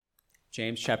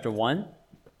James chapter 1,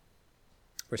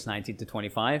 verse 19 to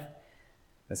 25.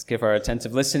 Let's give our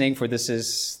attentive listening, for this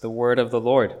is the word of the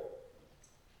Lord.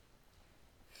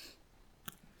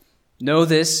 Know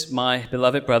this, my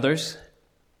beloved brothers.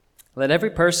 Let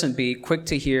every person be quick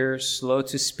to hear, slow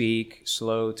to speak,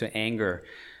 slow to anger.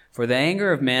 For the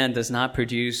anger of man does not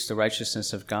produce the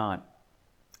righteousness of God.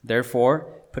 Therefore,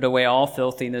 put away all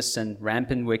filthiness and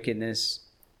rampant wickedness,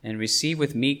 and receive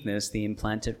with meekness the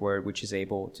implanted word which is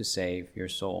able to save your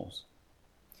souls.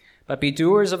 But be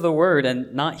doers of the word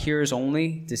and not hearers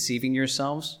only, deceiving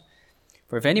yourselves.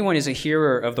 For if anyone is a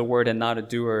hearer of the word and not a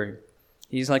doer,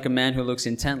 he is like a man who looks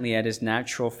intently at his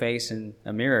natural face in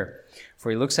a mirror.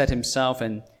 For he looks at himself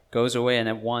and goes away and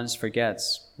at once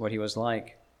forgets what he was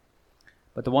like.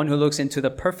 But the one who looks into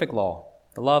the perfect law,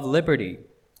 the law of liberty,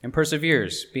 and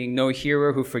perseveres, being no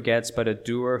hearer who forgets, but a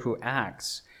doer who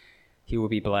acts, he will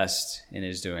be blessed in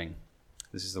his doing.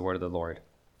 This is the word of the Lord.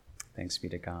 Thanks be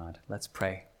to God. Let's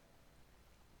pray.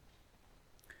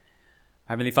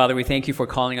 Heavenly Father, we thank you for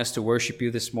calling us to worship you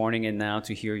this morning and now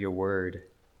to hear your word.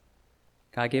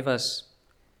 God, give us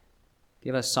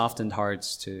softened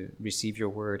hearts to receive your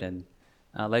word, and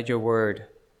let your word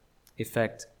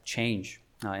effect change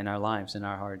in our lives, in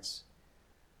our hearts,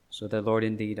 so that, Lord,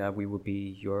 indeed, we will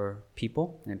be your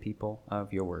people and people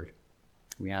of your word.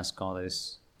 We ask all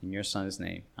this in your Son's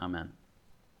name. Amen.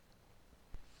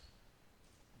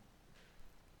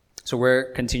 So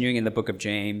we're continuing in the book of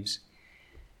James,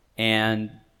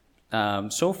 and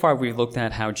so far we've looked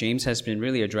at how James has been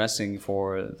really addressing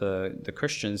for the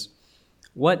Christians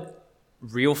what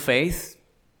real faith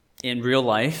in real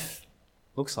life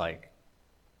looks like.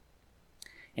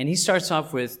 And he starts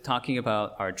off with talking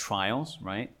about our trials,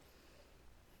 right?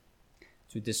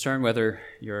 To discern whether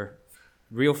your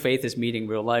real faith is meeting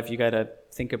real life, you got to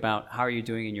think about how are you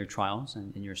doing in your trials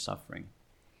and in your suffering.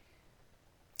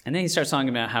 And then he starts talking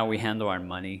about how we handle our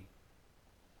money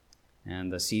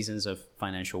and the seasons of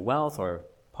financial wealth or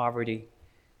poverty,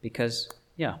 because,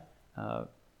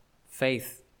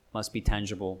 faith must be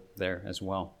tangible there as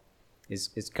well.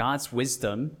 Is God's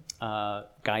wisdom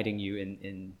guiding you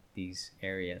in these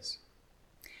areas?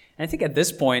 And I think at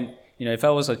this point, if I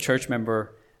was a church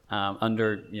member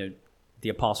under the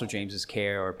Apostle James's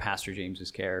care or Pastor James's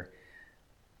care,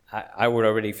 I would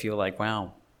already feel like,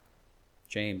 wow,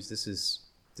 James, this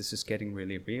is getting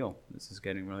really real. This is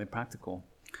getting really practical.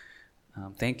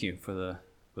 Thank you for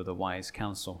the wise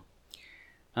counsel.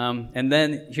 And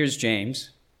then here's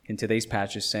James in today's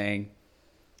passage saying,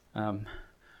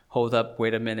 hold up,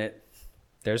 wait a minute,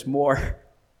 there's more.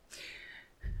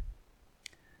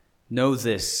 Know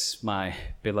this, my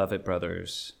beloved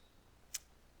brothers.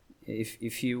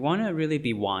 If you want to really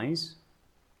be wise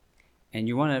and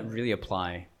you want to really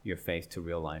apply your faith to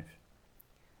real life,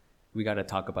 we got to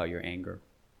talk about your anger.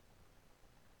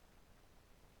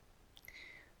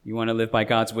 You want to live by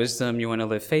God's wisdom, you want to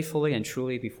live faithfully and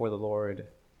truly before the Lord,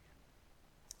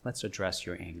 let's address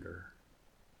your anger.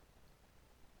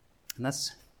 And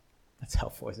that's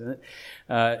helpful, isn't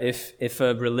it? If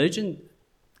a religion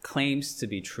claims to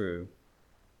be true,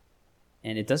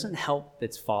 and it doesn't help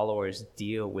its followers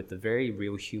deal with the very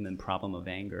real human problem of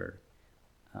anger,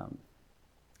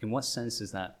 in what sense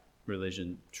is that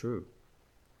religion true?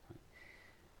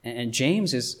 And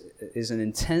James is an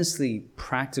intensely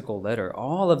practical letter.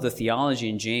 All of the theology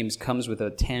in James comes with a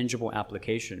tangible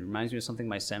application. It reminds me of something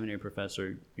my seminary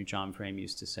professor, John Frame,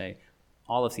 used to say.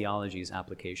 All of theology is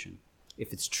application.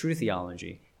 If it's true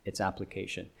theology, it's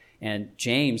application. And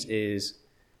James is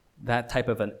that type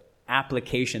of an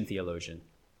application theologian.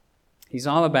 He's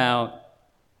all about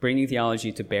bringing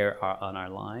theology to bear on our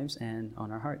lives and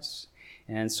on our hearts.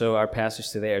 And so our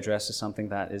passage today addresses something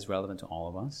that is relevant to all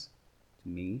of us, to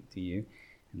me, to you,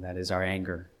 and that is our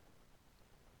anger.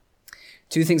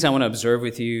 Two things I want to observe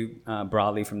with you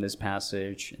broadly from this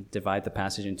passage, divide the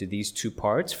passage into these two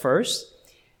parts. First,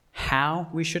 how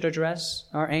we should address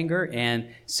our anger, and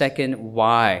second,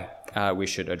 why we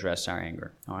should address our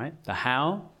anger. All right, the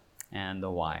how and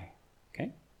the why.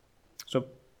 Okay, so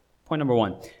point number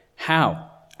one, how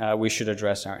we should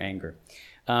address our anger.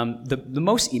 The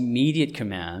most immediate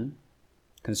command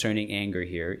concerning anger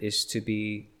here is to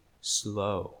be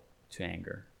slow to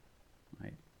anger.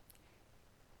 Right?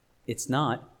 It's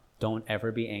not, don't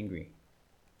ever be angry.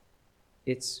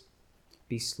 It's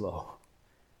be slow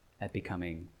at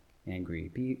becoming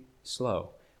angry. Be slow,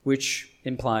 which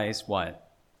implies what?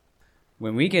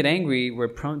 When we get angry, we're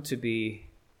prone to be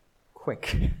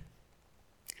quick.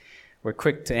 We're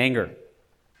quick to anger.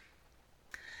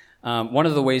 One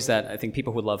of the ways that I think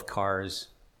people who love cars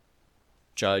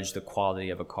judge the quality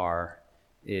of a car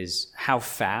is how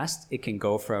fast it can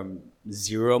go from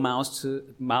 0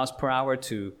 miles per hour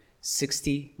to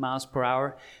 60 miles per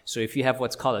hour. So if you have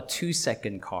what's called a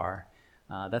 2-second car,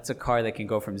 that's a car that can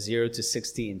go from 0 to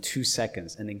 60 in 2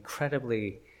 seconds, an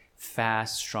incredibly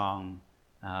fast, strong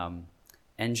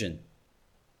engine.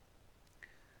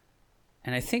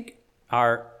 And I think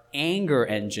our anger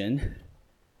engine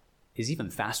is even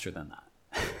faster than that.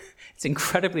 It's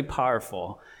incredibly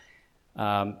powerful.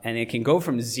 And it can go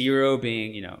from 0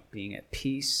 being at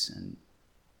peace and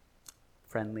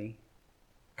friendly,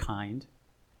 kind,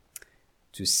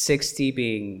 to 60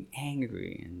 being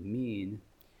angry and mean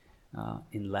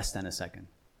in less than a second.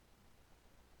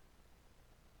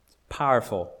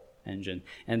 Powerful engine.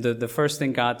 And the first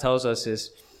thing God tells us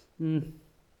is,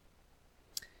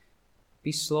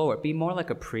 be slower. Be more like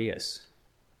a Prius.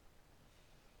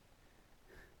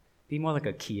 Be more like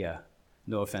a Kia.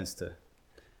 No offense to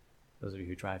those of you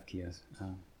who drive Kias.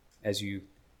 As you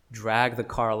drag the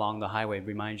car along the highway,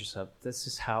 remind yourself, this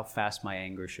is how fast my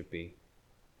anger should be.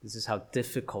 This is how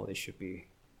difficult it should be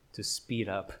to speed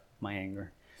up my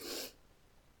anger.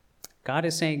 God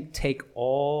is saying, take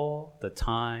all the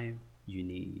time you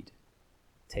need.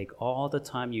 Take all the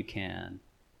time you can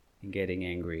in getting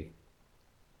angry.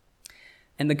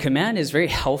 And the command is very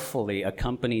helpfully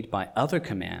accompanied by other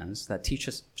commands that teach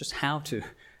us just how to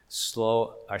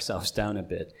slow ourselves down a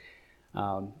bit.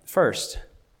 First,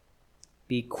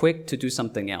 be quick to do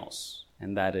something else,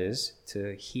 and that is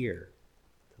to hear,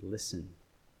 to listen.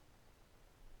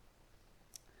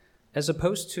 As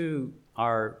opposed to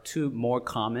our two more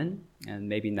common and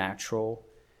maybe natural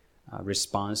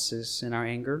responses in our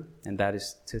anger, and that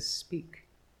is to speak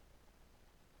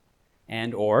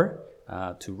and or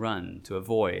to run, to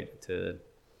avoid, to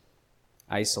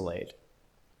isolate.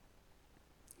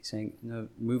 He's saying,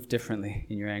 move differently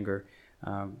in your anger.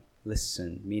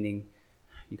 Listen, meaning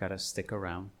you got to stick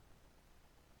around.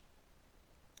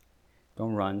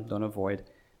 Don't run, don't avoid,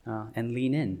 and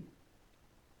lean in.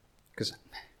 Because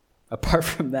apart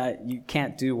from that, you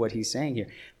can't do what he's saying here.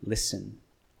 Listen.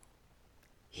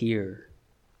 Hear.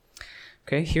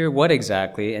 Okay, hear what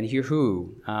exactly and hear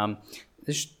who?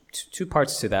 There's two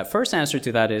parts to that. First answer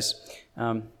to that is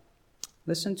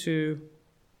listen to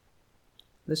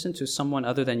someone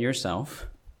other than yourself,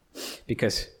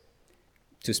 because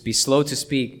to be slow to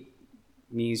speak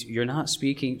means you're not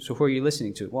speaking. So who are you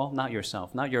listening to? Well, not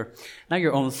yourself, not your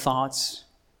own thoughts,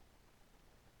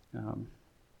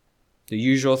 the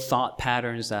usual thought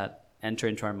patterns that enter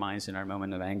into our minds in our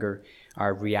moment of anger,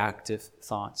 our reactive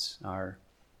thoughts, our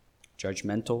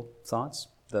judgmental thoughts,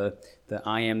 the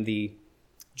I am the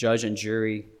judge and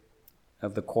jury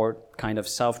of the court kind of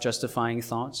self-justifying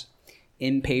thoughts,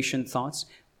 impatient thoughts.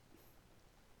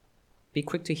 Be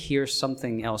quick to hear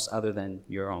something else other than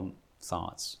your own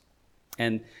thoughts.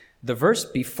 And the verse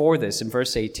before this, in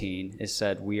verse 18, it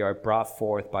said, we are brought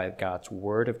forth by God's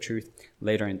word of truth.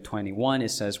 Later in 21, it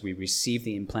says, we receive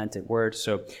the implanted word.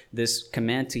 So this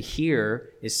command to hear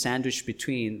is sandwiched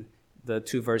between the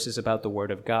two verses about the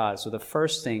word of God. So the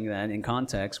first thing then, in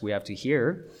context, we have to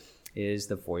hear is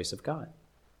the voice of God.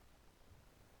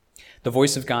 The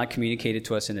voice of God communicated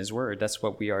to us in his word. That's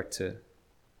what we are to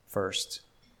first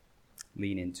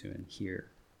lean into and hear.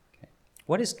 Okay.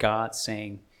 What is God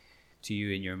saying to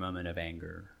you in your moment of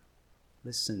anger?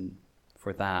 Listen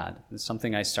for that. It's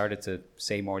something I started to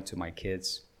say more to my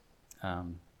kids.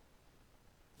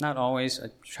 Not always. I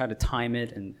try to time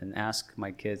it and ask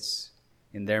my kids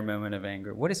in their moment of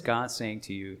anger, what is God saying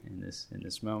to you in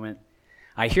this moment?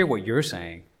 I hear what you're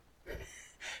saying.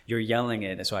 You're yelling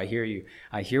it, so I hear you.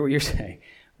 I hear what you're saying.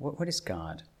 What is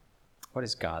God? What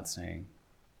is God saying?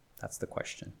 That's the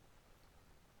question.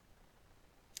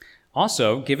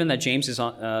 Also, given that James is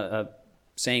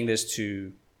saying this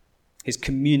to his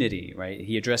community, right?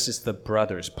 He addresses the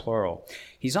brothers, plural.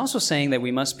 He's also saying that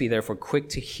we must be therefore quick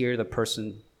to hear the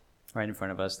person right in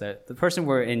front of us, that the person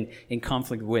we're in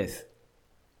conflict with.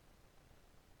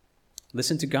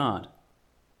 Listen to God.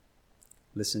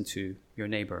 Listen to your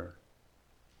neighbor.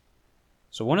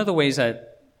 So one of the ways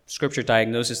that Scripture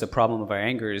diagnoses the problem of our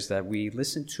anger is that we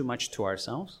listen too much to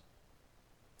ourselves,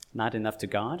 not enough to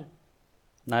God,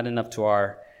 not enough to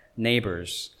our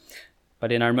neighbors.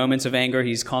 But in our moments of anger,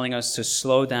 he's calling us to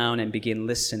slow down and begin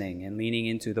listening and leaning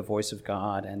into the voice of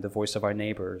God and the voice of our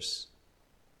neighbors,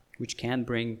 which can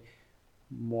bring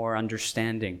more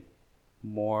understanding,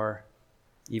 more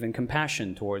even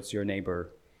compassion towards your neighbor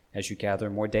as you gather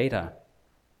more data,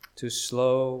 to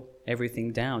slow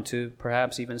everything down, to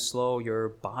perhaps even slow your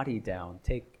body down.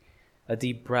 Take a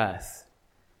deep breath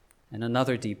and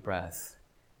another deep breath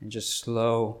and just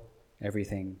slow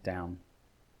everything down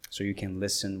so you can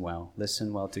listen well.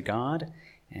 Listen well to God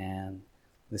and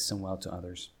listen well to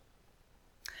others.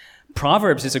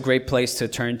 Proverbs is a great place to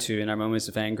turn to in our moments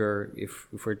of anger if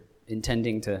we're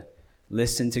intending to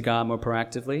listen to God more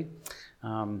proactively.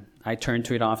 I turn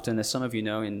to it often, as some of you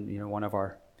know, in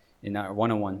our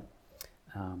one-on-one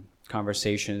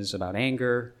conversations about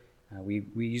anger. We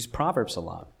use Proverbs a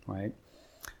lot, right?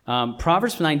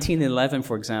 Proverbs 19:11,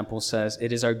 for example, says,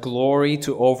 "It is our glory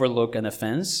to overlook an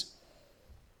offense."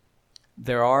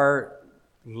 There are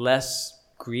less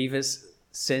grievous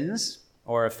sins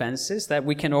or offenses that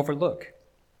we can overlook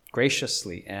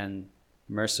graciously and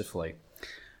mercifully.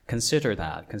 Consider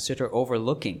that. Consider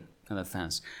overlooking an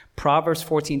offense. Proverbs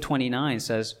 14:29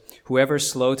 says, "Whoever is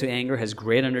slow to anger has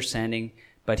great understanding,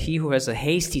 but he who has a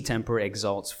hasty temper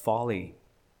exalts folly."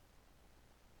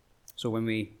 So when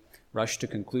we rush to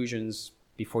conclusions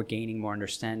before gaining more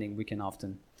understanding, we can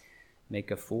often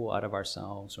make a fool out of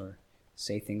ourselves or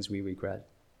say things we regret.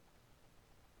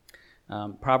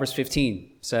 Proverbs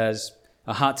 15 says,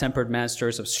 "A hot-tempered man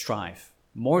stirs up strife,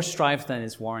 more strife than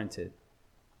is warranted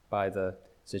by the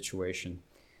situation.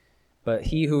 But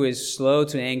he who is slow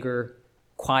to anger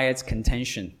quiets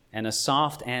contention, and a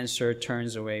soft answer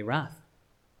turns away wrath."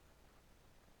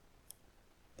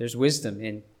 There's wisdom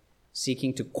in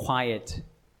seeking to quiet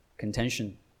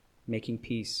contention, making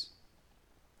peace.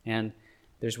 And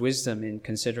there's wisdom in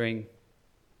considering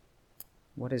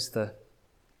what is the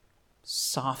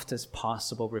softest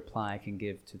possible reply I can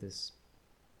give to this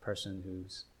person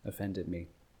who's offended me.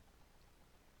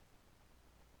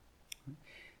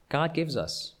 God gives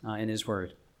us in His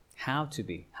Word how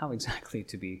exactly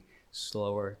to be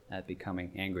slower at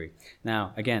becoming angry.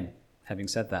 Now, again, having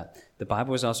said that, the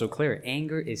Bible is also clear.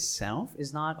 Anger itself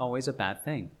is not always a bad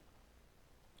thing.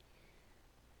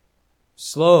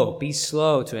 Be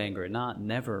slow to anger, not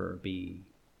never be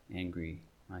angry,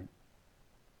 right?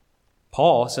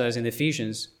 Paul says in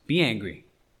Ephesians, be angry.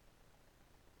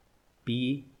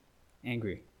 Be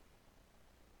angry.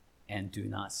 And do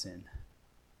not sin.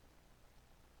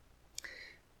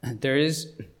 There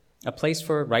is a place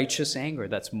for righteous anger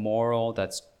that's moral,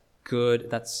 that's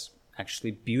good, that's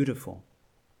actually beautiful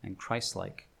and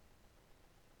Christ-like.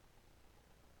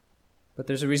 But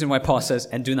there's a reason why Paul says,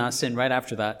 and do not sin right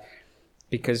after that,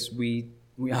 because we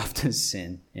often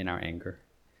sin in our anger.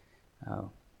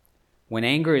 When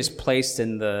anger is placed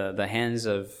in the hands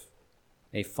of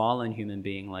a fallen human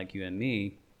being like you and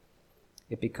me,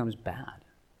 it becomes bad.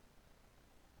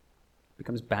 It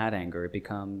becomes bad anger. It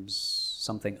becomes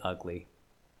something ugly,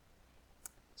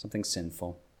 something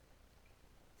sinful.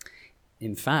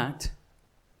 In fact,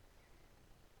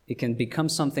 it can become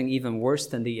something even worse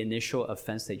than the initial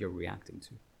offense that you're reacting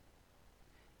to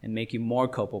and make you more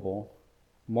culpable,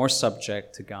 more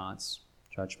subject to God's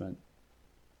judgment.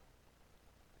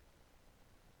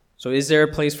 So is there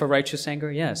a place for righteous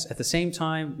anger? Yes. At the same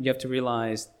time, you have to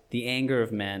realize the anger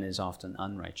of man is often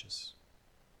unrighteous.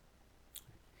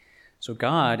 So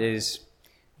God is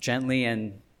gently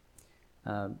and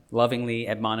lovingly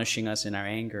admonishing us in our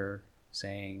anger,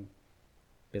 saying,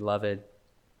 "Beloved,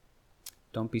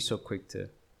 don't be so quick to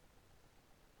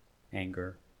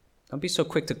anger. Don't be so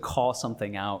quick to call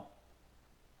something out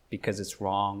because it's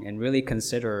wrong, and really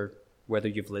consider whether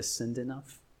you've listened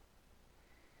enough.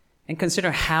 And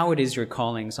consider how it is you're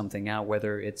calling something out,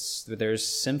 whether there's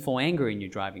sinful anger in you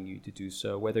driving you to do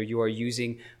so, whether you are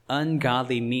using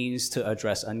ungodly means to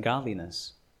address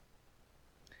ungodliness,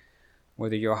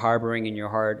 whether you're harboring in your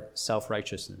heart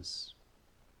self-righteousness,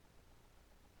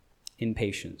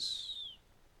 impatience,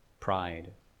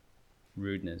 pride,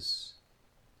 rudeness,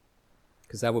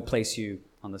 because that would place you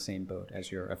on the same boat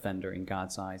as your offender in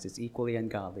God's eyes. It's equally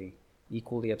ungodly,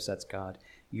 equally upsets God.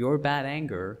 Your bad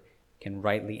anger can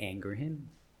rightly anger Him.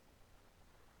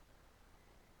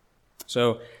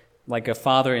 So, like a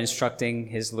father instructing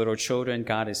his little children,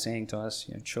 God is saying to us,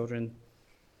 children,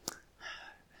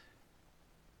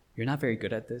 you're not very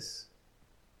good at this.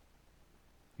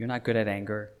 You're not good at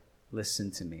anger.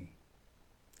 Listen to me.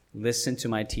 Listen to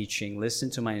my teaching. Listen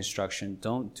to my instruction.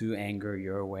 Don't do anger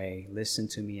your way. Listen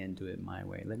to me and do it my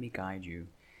way. Let me guide you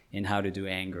in how to do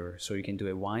anger so you can do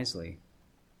it wisely.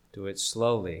 Do it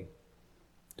slowly.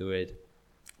 Do it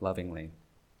lovingly.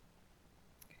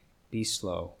 Be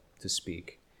slow to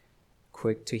speak,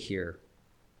 quick to hear,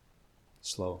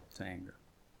 slow to anger.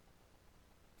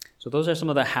 So those are some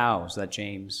of the hows that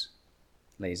James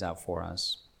lays out for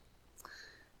us.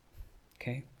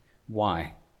 Okay,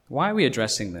 why? Why are we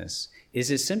addressing this?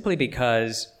 Is it simply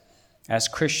because as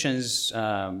Christians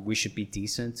we should be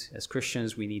decent? As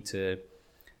Christians we need to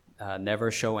never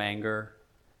show anger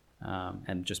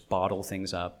and just bottle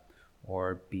things up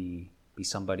or be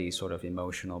somebody sort of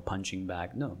emotional punching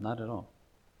bag? No, not at all.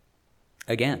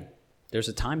 Again, there's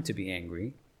a time to be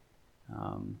angry,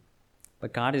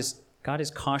 but God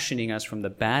is cautioning us from the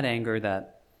bad anger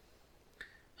that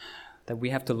we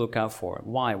have to look out for.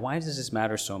 Why? Why does this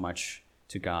matter so much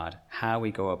to God? How we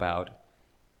go about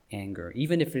anger,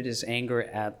 even if it is anger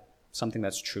at something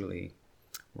that's truly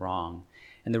wrong.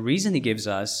 And the reason he gives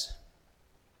us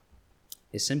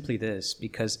is simply this: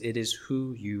 because it is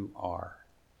who you are.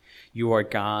 You are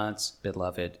God's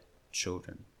beloved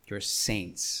children. You're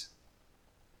saints.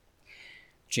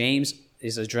 James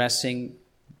is addressing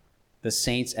the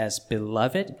saints as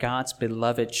beloved, God's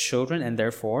beloved children, and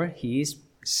therefore he's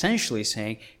essentially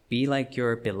saying, be like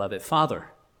your beloved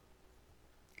Father,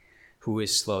 who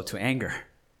is slow to anger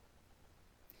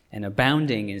and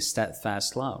abounding in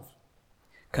steadfast love.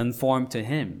 Conform to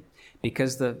him.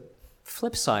 Because the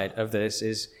flip side of this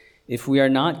is, if we are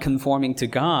not conforming to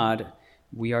God,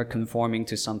 we are conforming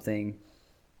to something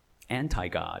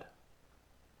anti-God,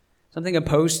 something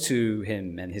opposed to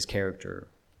him and his character,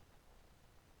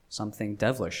 something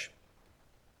devilish,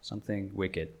 something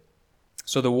wicked.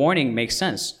 So the warning makes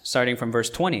sense, starting from verse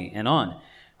 20 and on.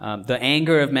 The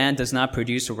anger of man does not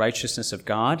produce the righteousness of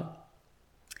God.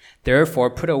 Therefore,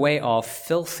 put away all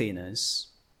filthiness,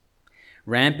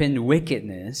 rampant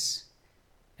wickedness,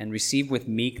 and receive with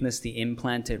meekness the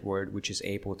implanted word, which is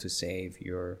able to save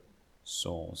your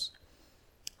souls.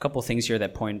 A couple things here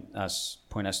that point us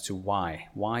to why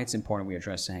it's important we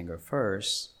address anger.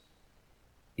 First,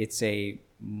 it's a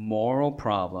moral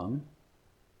problem,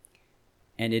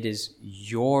 and it is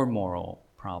your moral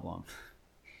problem.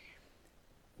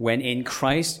 When in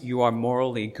Christ you are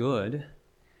morally good,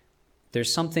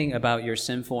 there's something about your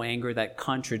sinful anger that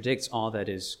contradicts all that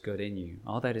is good in you,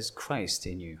 all that is Christ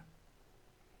in you.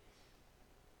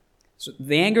 So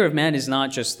the anger of man is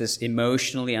not just this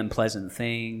emotionally unpleasant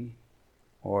thing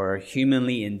or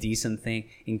humanly indecent thing.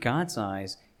 In God's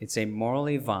eyes, it's a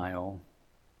morally vile,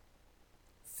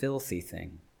 filthy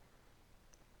thing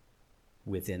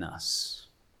within us.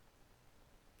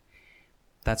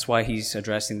 That's why he's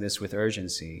addressing this with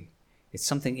urgency. It's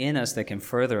something in us that can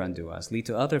further undo us, lead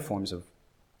to other forms of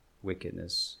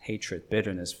wickedness, hatred,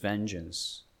 bitterness,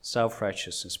 vengeance,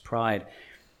 self-righteousness, pride,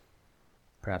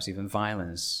 perhaps even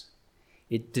violence.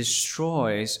 It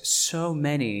destroys so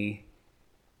many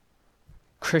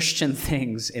Christian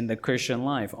things in the Christian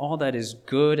life. All that is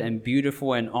good and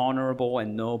beautiful and honorable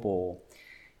and noble.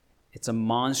 It's a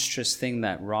monstrous thing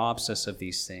that robs us of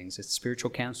these things. It's spiritual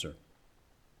cancer.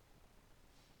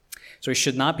 So it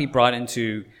should not be brought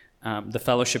into the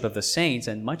fellowship of the saints,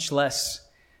 and much less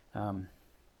the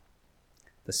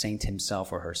saint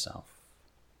himself or herself.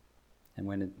 And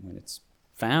when it's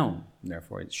found,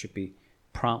 therefore, it should be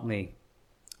promptly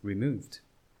removed.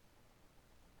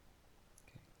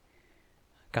 Okay.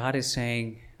 God is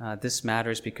saying this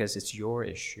matters because it's your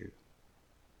issue.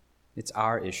 It's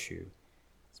our issue.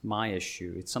 It's my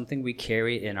issue. It's something we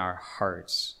carry in our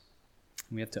hearts.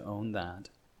 We have to own that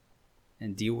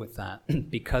and deal with that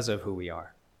because of who we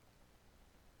are.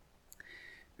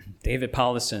 David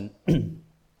Powlison,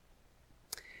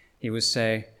 he would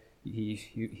say,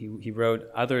 he wrote,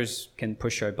 others can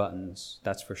push our buttons,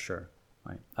 that's for sure.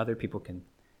 Right? Other people can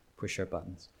push our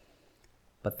buttons,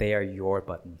 but they are your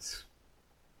buttons.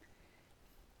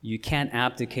 You can't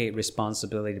abdicate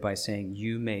responsibility by saying,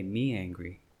 you made me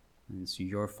angry, and it's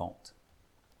your fault.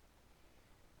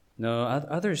 No,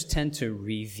 others tend to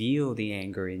reveal the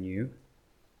anger in you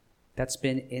that's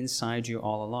been inside you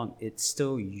all along. It's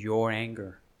still your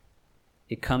anger.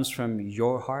 It comes from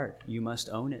your heart. You must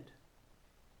own it.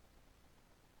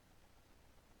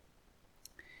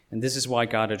 And this is why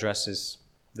God addresses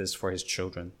this for his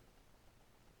children,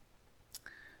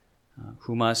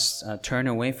 who must turn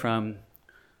away from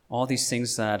all these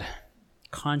things that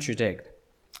contradict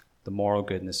the moral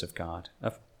goodness of God,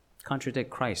 contradict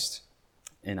Christ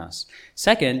in us.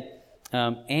 Second,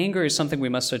 anger is something we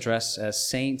must address as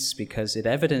saints because it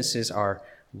evidences our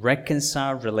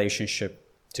reconciled relationship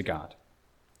to God.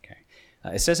 Okay.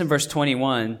 It says in verse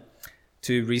 21,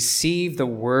 to receive the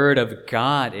word of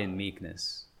God in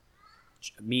meekness.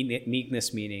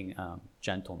 Meekness meaning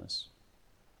gentleness.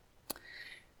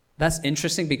 That's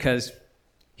interesting because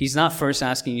he's not first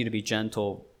asking you to be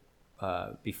gentle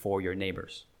before your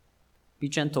neighbors. Be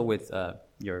gentle with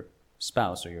your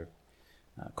spouse or your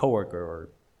coworker or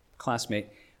classmate.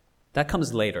 That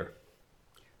comes later.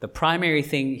 The primary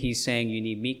thing he's saying you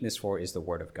need meekness for is the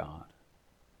word of God.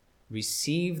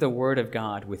 Receive the word of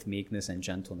God with meekness and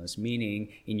gentleness, meaning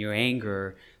in your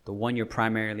anger, the one you're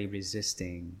primarily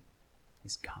resisting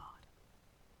is God.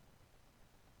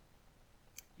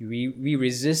 We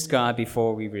resist God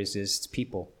before we resist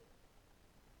people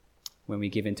when we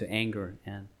give into anger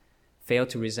and fail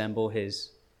to resemble his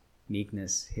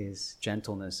meekness, his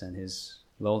gentleness, and his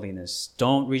lowliness.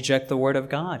 Don't reject the word of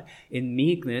God. In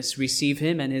meekness, receive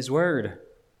him and his word.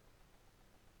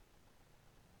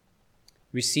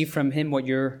 Receive from him what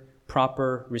your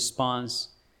proper response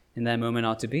in that moment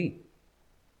ought to be.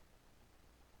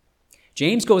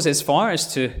 James goes as far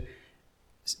as to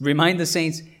remind the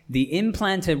saints, the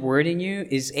implanted word in you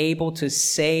is able to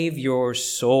save your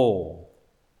soul.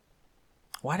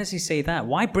 Why does he say that?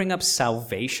 Why bring up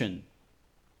salvation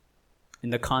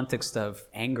in the context of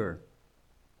anger?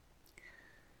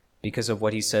 Because of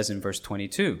what he says in verse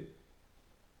 22.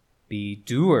 Be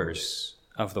doers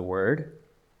of the word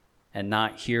and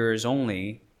not hearers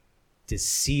only,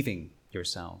 deceiving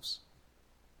yourselves.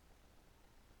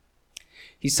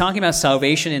 He's talking about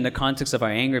salvation in the context of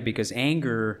our anger because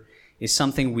anger is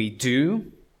something we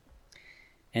do.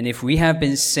 And if we have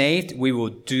been saved, we will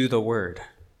do the word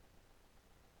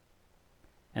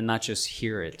and not just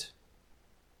hear it.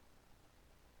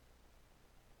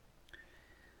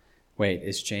 Wait,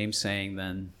 is James saying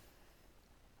then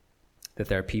that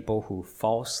there are people who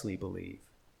falsely believe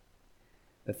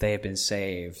that they have been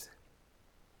saved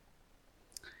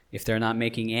if they're not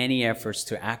making any efforts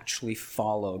to actually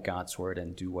follow God's word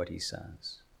and do what he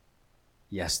says?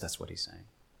 Yes, that's what he's saying.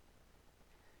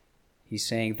 He's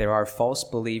saying there are false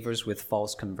believers with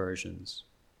false conversions.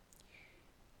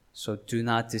 So do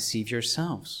not deceive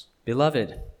yourselves.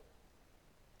 Beloved,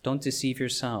 don't deceive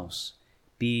yourselves.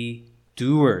 Be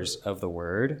doers of the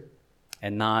word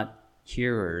and not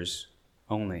hearers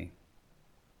only.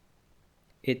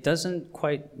 It doesn't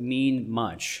quite mean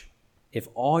much if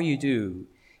all you do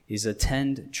is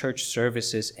attend church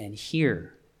services and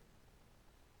hear.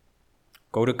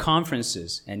 Go to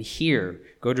conferences and hear.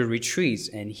 Go to retreats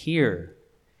and hear.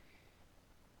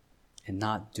 And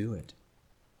not do it.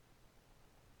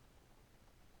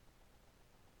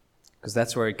 Because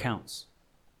that's where it counts.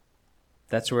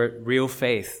 That's where real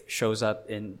faith shows up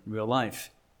in real life.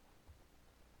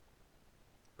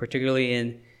 Particularly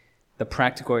in the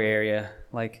practical area,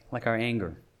 like our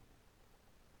anger.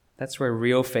 That's where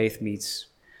real faith meets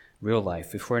real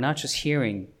life. If we're not just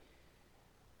hearing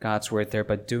God's word there,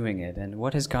 but doing it. And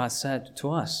what has God said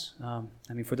to us?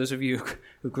 For those of you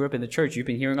who grew up in the church, you've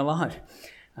been hearing a lot.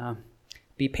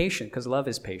 Be patient, because love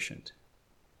is patient.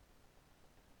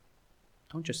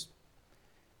 Don't just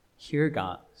hear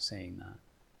God saying that.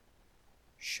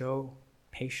 Show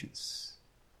patience.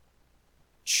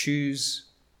 Choose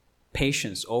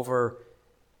patience over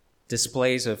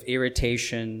displays of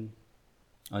irritation,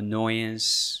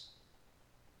 annoyance,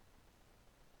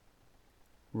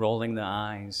 rolling the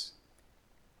eyes,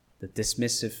 the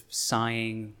dismissive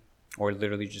sighing, or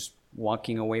literally just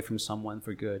walking away from someone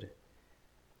for good,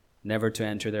 never to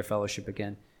enter their fellowship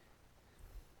again.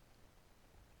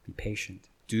 Be patient.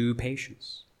 Do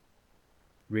patience.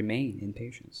 Remain in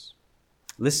patience.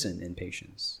 Listen in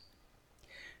patience.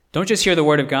 Don't just hear the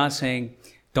word of God saying,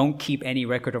 don't keep any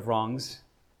record of wrongs.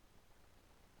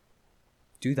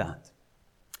 Do that.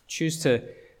 Choose to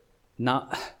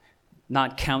not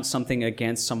count something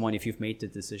against someone if you've made the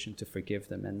decision to forgive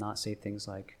them, and not say things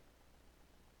like,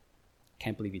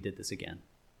 can't believe you did this again.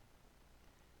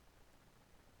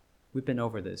 We've been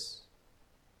over this.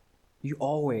 You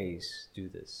always do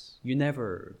this. You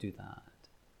never do that.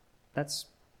 That's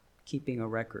keeping a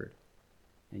record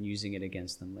and using it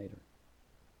against them later.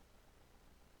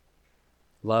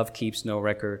 Love keeps no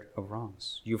record of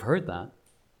wrongs. You've heard that.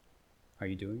 Are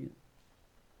you doing it?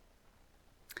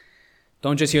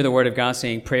 Don't just hear the word of God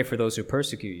saying, pray for those who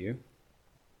persecute you.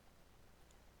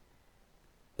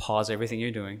 Pause everything you're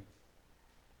doing.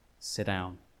 Sit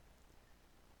down.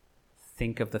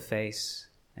 Think of the face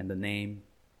and the name.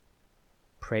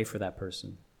 Pray for that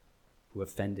person who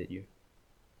offended you.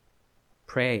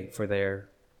 Pray for their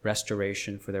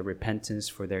restoration, for their repentance,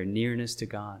 for their nearness to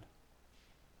God,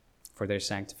 for their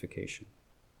sanctification.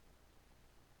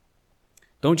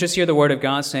 Don't just hear the word of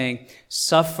God saying,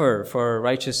 suffer for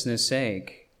righteousness'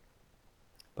 sake,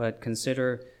 but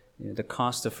consider the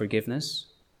cost of forgiveness,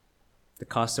 the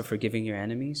cost of forgiving your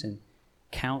enemies, and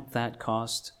count that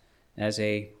cost as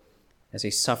a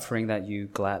suffering that you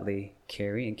gladly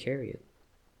carry, and carry it.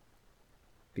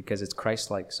 Because it's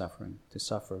Christ-like suffering, to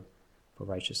suffer for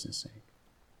righteousness' sake.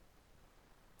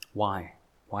 Why?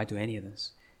 Why do any of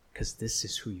this? Because this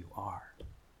is who you are.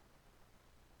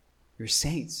 You're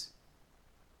saints.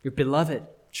 You're beloved,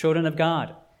 children of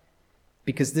God.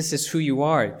 Because this is who you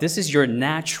are. This is your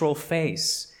natural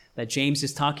face that James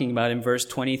is talking about in verse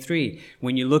 23.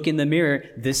 When you look in the mirror,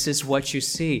 this is what you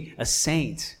see, a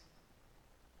saint.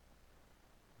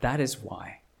 That is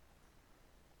why.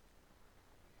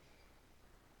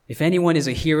 If anyone is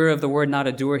a hearer of the word, not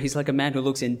a doer, he's like a man who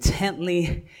looks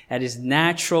intently at his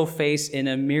natural face in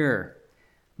a mirror,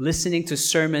 listening to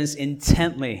sermons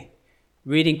intently,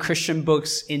 reading Christian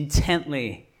books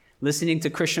intently, listening to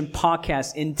Christian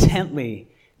podcasts intently,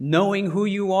 knowing who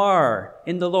you are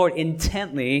in the Lord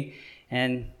intently,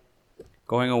 and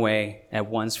going away at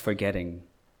once forgetting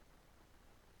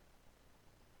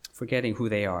who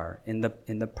they are in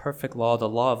the perfect law, the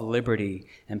law of liberty,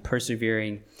 and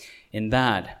persevering in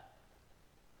that.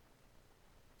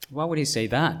 Why would he say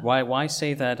that? Why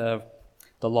say that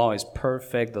the law is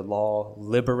perfect, the law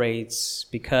liberates?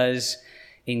 Because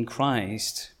in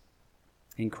Christ,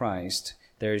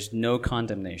 there is no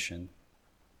condemnation.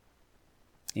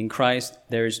 In Christ,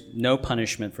 there is no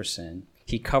punishment for sin.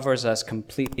 He covers us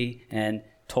completely and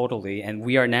totally, and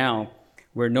we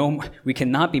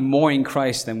cannot be more in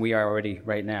Christ than we are already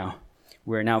right now.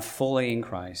 We're now fully in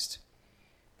Christ.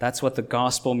 That's what the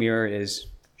gospel mirror is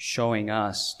showing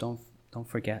us. Don't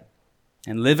forget.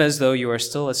 And live as though you are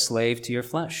still a slave to your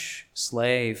flesh,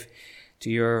 slave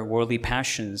to your worldly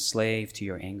passions, slave to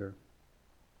your anger.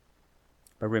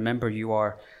 But remember, you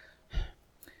are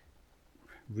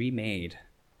remade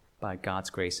by God's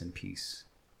grace and peace.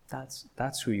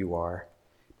 That's who you are.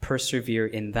 Persevere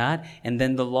in that. And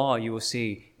then the law, you will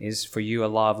see, is for you a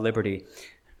law of liberty.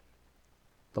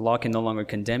 The law can no longer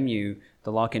condemn you.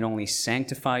 The law can only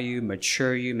sanctify you,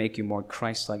 mature you, make you more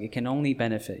Christ-like. It can only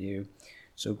benefit you.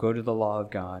 So go to the law of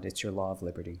God. It's your law of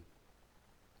liberty.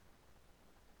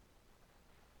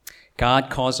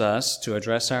 God calls us to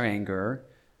address our anger,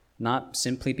 not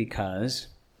simply because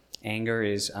anger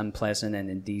is unpleasant and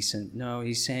indecent. No,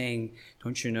 he's saying,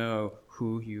 don't you know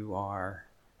who you are?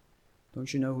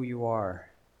 Don't you know who you are?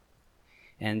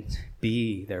 And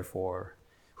be, therefore,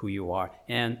 who you are.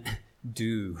 And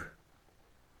do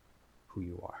who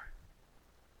you are.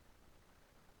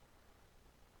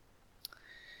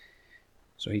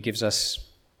 So he gives us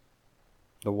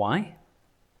the why.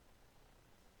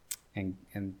 And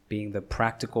being the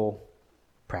practical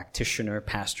practitioner,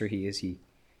 pastor he is, he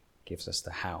gives us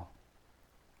the how.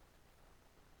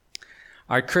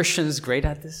 Are Christians great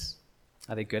at this?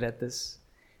 Are they good at this?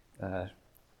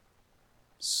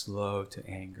 Slow to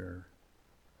anger,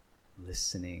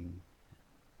 listening,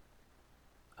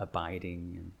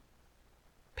 abiding, and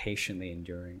patiently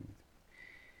enduring.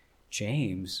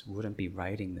 James wouldn't be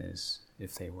writing this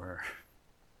if they were.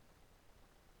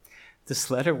 This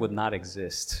letter would not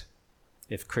exist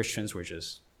if Christians were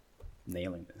just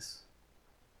nailing this.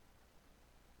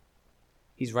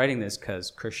 He's writing this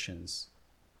because Christians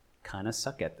kind of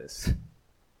suck at this.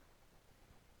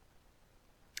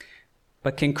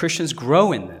 But can Christians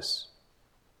grow in this?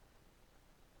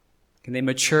 Can they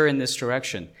mature in this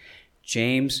direction?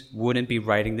 James wouldn't be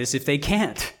writing this if they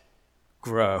can't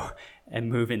grow and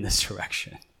move in this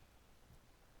direction.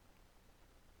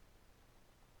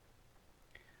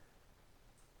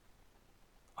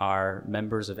 Are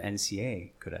members of NCA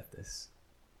good at this?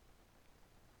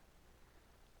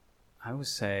 I would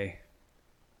say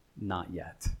not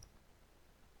yet.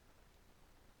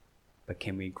 But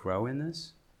can we grow in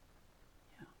this?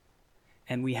 Yeah.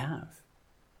 And we have.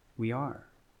 We are.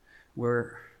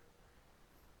 We're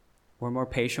more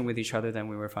patient with each other than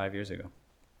we were 5 years ago.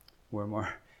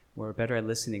 We're better at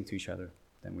listening to each other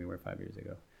than we were 5 years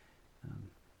ago.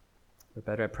 We're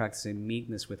better at practicing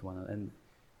meekness with one another, and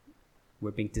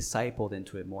we're being discipled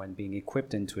into it more and being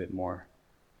equipped into it more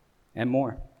and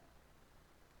more.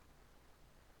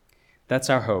 That's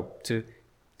our hope, to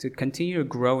continue to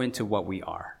grow into what we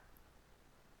are.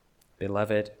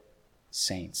 Beloved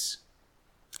saints,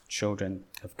 children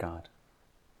of God.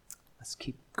 Let's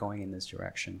keep going in this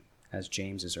direction, as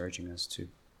James is urging us to.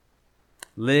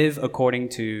 Live according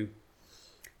to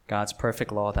God's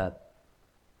perfect law that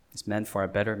is meant for our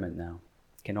betterment now,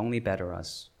 can only better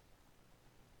us.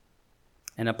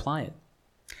 And apply it.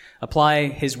 Apply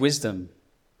his wisdom,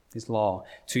 his law,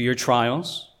 to your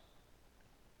trials,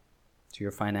 to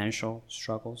your financial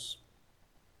struggles,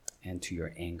 and to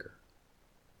your anger.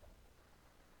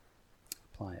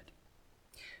 Apply it.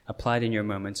 Apply it in your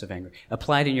moments of anger.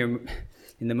 Apply it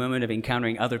in the moment of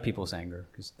encountering other people's anger,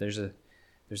 because there's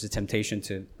a temptation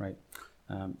to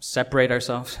separate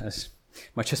ourselves as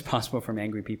much as possible from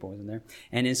angry people, isn't there?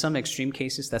 And in some extreme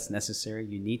cases, that's necessary.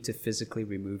 You need to physically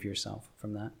remove yourself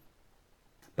from that.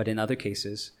 But in other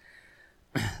cases,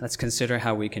 let's consider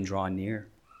how we can draw near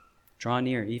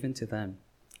even to them,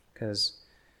 because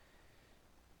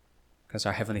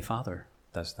our Heavenly Father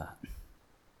does that.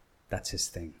 That's his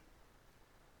thing.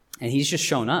 And he's just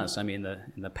shown us, in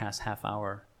the past half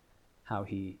hour, how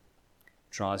he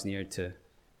draws near to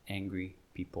angry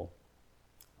people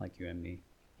like you and me.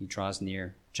 he draws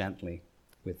near gently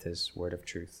with his word of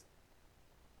truth.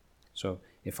 So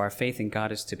if our faith in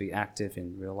God is to be active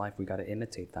in real life, we got to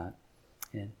imitate that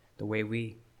in the way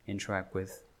we interact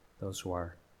with those who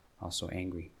are also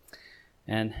angry.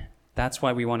 And that's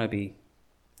why we want to be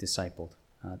discipled.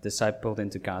 Discipled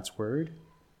into God's word,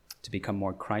 to become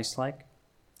more Christ-like.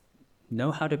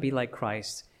 Know how to be like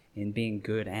Christ in being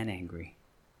good and angry.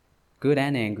 Good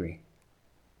and angry.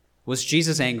 Was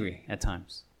Jesus angry at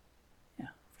times? Yeah,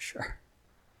 for sure.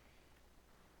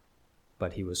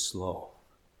 But he was slow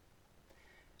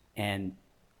and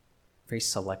very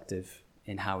selective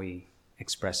in how he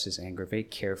expressed his anger, very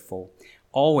careful,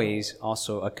 always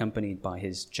also accompanied by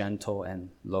his gentle and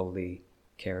lowly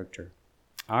character.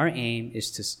 Our aim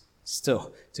is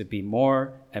to be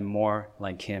more and more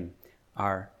like him,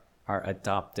 our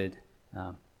adopted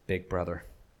big brother,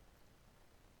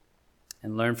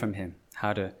 and learn from him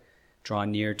how to draw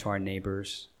near to our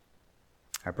neighbors,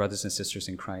 our brothers and sisters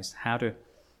in Christ, how to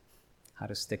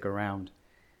stick around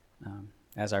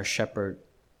as our shepherd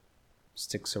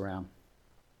sticks around,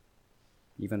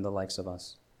 even the likes of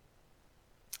us.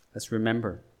 Let's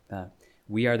remember that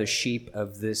we are the sheep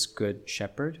of this good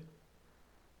shepherd.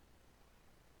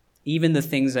 Even the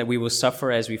things that we will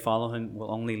suffer as we follow him will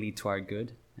only lead to our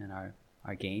good and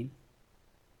our gain.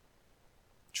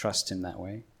 Trust him that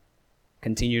way.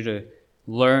 Continue to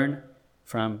learn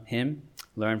from him,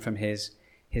 learn from his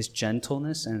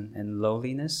gentleness and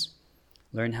lowliness.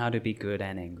 Learn how to be good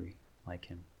and angry like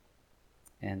him.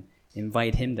 And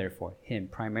invite him, therefore, him,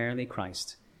 primarily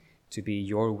Christ, to be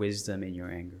your wisdom in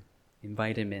your anger.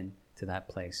 Invite him in to that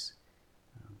place.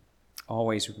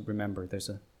 Always remember there's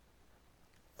a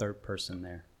third person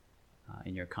there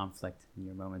in your conflict, in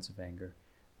your moments of anger.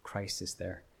 Christ is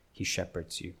there. He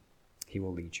shepherds you. He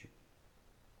will lead you.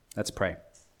 Let's pray.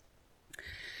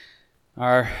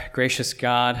 Our gracious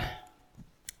God,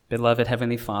 beloved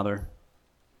Heavenly Father,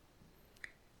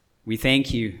 we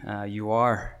thank you. You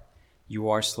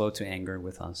are slow to anger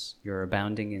with us. You're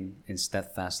abounding in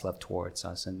steadfast love towards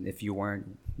us. And if you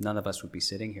weren't, none of us would be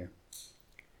sitting here.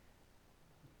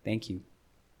 Thank you.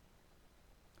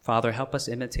 Father, help us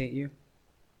imitate you.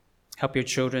 Help your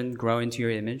children grow into your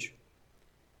image.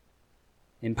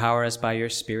 Empower us by your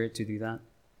Spirit to do that.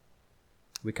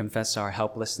 We confess our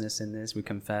helplessness in this. We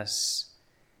confess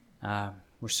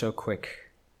we're so quick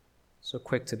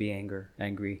to be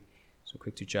angry, so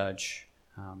quick to judge.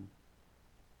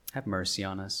 Have mercy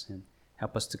on us and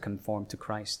help us to conform to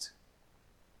Christ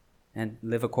and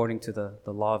live according to the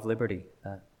law of liberty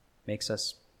that makes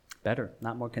us better,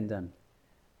 not more condemned.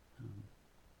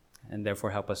 And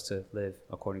therefore help us to live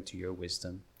according to your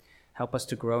wisdom. Help us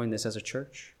to grow in this as a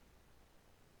church.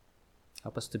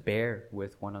 Help us to bear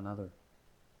with one another.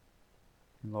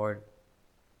 And Lord,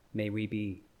 may we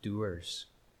be doers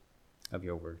of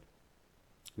your word.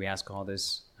 We ask all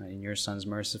this in your Son's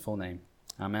merciful name.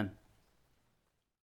 Amen.